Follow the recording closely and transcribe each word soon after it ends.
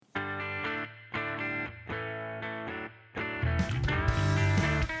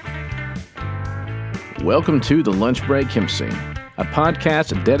Welcome to the Lunch Break Hymn Sing, a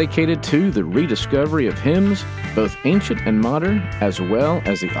podcast dedicated to the rediscovery of hymns, both ancient and modern, as well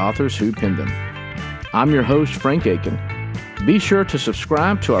as the authors who penned them. I'm your host, Frank Aiken. Be sure to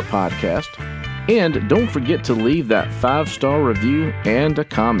subscribe to our podcast, and don't forget to leave that 5-star review and a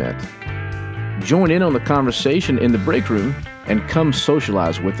comment. Join in on the conversation in the break room and come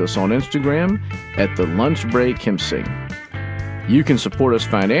socialize with us on Instagram at the Lunch Break Hymn Sing. You can support us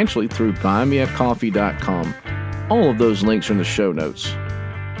financially through buymeacoffee.com. All of those links are in the show notes.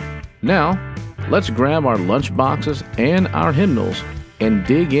 Now, let's grab our lunch boxes and our hymnals and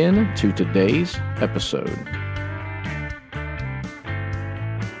dig in to today's episode.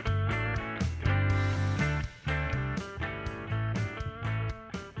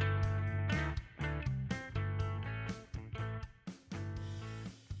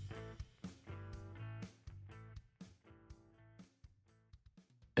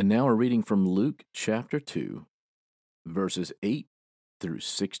 And now we're reading from Luke chapter 2, verses 8 through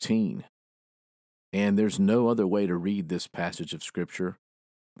 16. And there's no other way to read this passage of Scripture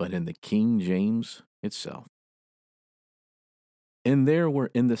but in the King James itself. And there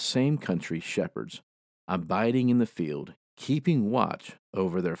were in the same country shepherds, abiding in the field, keeping watch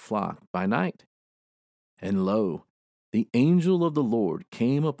over their flock by night. And lo, the angel of the Lord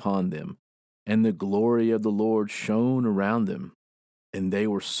came upon them, and the glory of the Lord shone around them, and they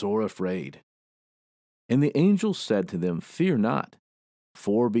were sore afraid. And the angel said to them, Fear not,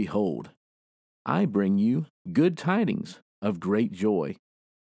 for behold, I bring you good tidings of great joy,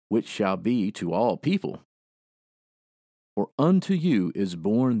 which shall be to all people. For unto you is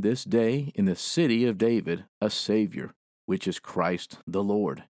born this day in the city of David a Savior, which is Christ the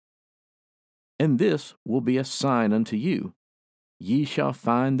Lord. And this will be a sign unto you. Ye shall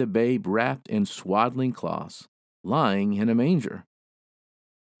find the babe wrapped in swaddling cloths, lying in a manger.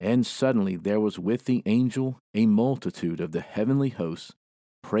 And suddenly there was with the angel a multitude of the heavenly hosts,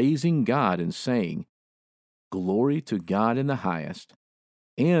 praising God and saying, Glory to God in the highest,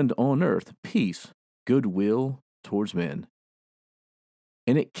 and on earth peace, goodwill towards men.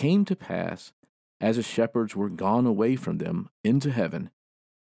 And it came to pass, as the shepherds were gone away from them into heaven,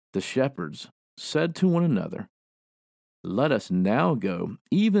 the shepherds said to one another, Let us now go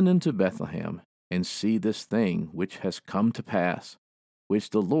even into Bethlehem, and see this thing which has come to pass,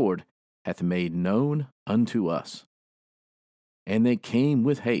 which the Lord hath made known unto us. And they came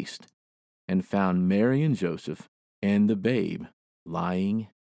with haste, and found Mary and Joseph, and the babe lying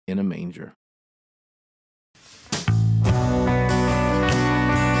in a manger. God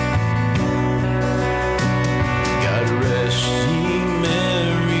rest ye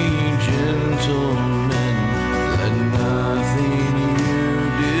merry gentlemen, let nothing you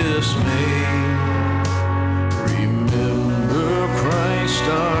dismay. Remember Christ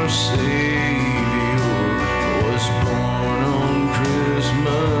our Savior was born on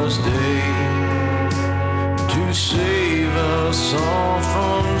Christmas Day to save us all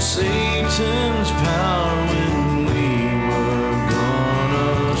from Satan's power when we were gone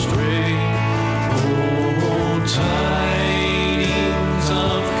astray. Oh, tidings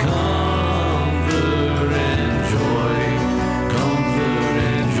of comfort and joy, comfort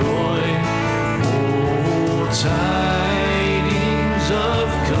and joy. Oh, tidings of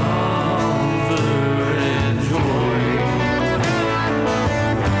comfort and joy.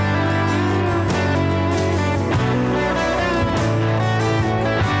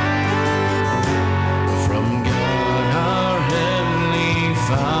 From God our Heavenly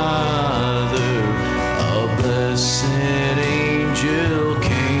Father, a blessed angel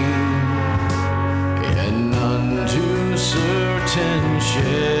came, and unto certain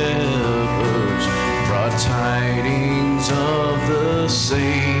shepherds brought tidings of the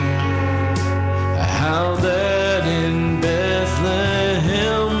same, how that in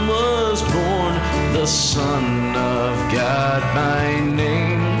Bethlehem was born the Son of God by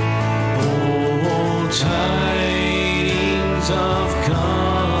name. Oh, tidings of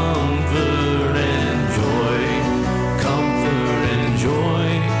comfort and joy, comfort and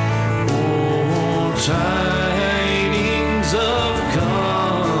joy. Oh, tidings of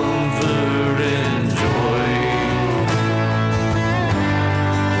comfort and joy.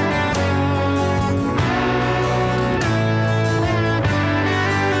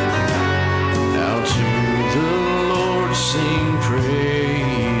 Now to the Lord sing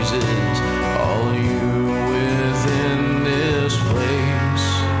praises, all you within this place,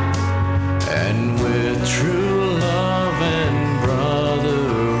 and with true love and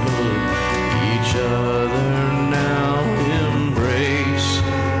brotherhood each other now embrace.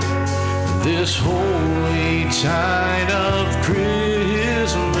 This holy tide of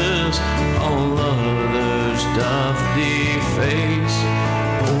Christmas, all other face.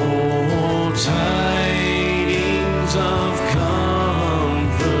 Oh, tidings of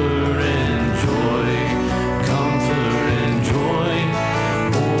comfort and joy, comfort and joy.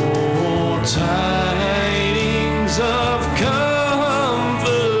 Oh, tidings of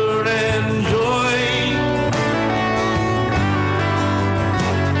comfort and joy.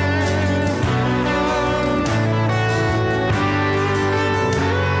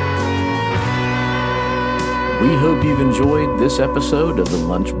 We hope you've enjoyed this episode of the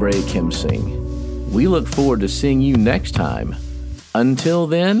Lunch Break Hymn Sing. We look forward to seeing you next time. Until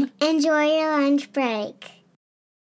then, Enjoy your lunch break.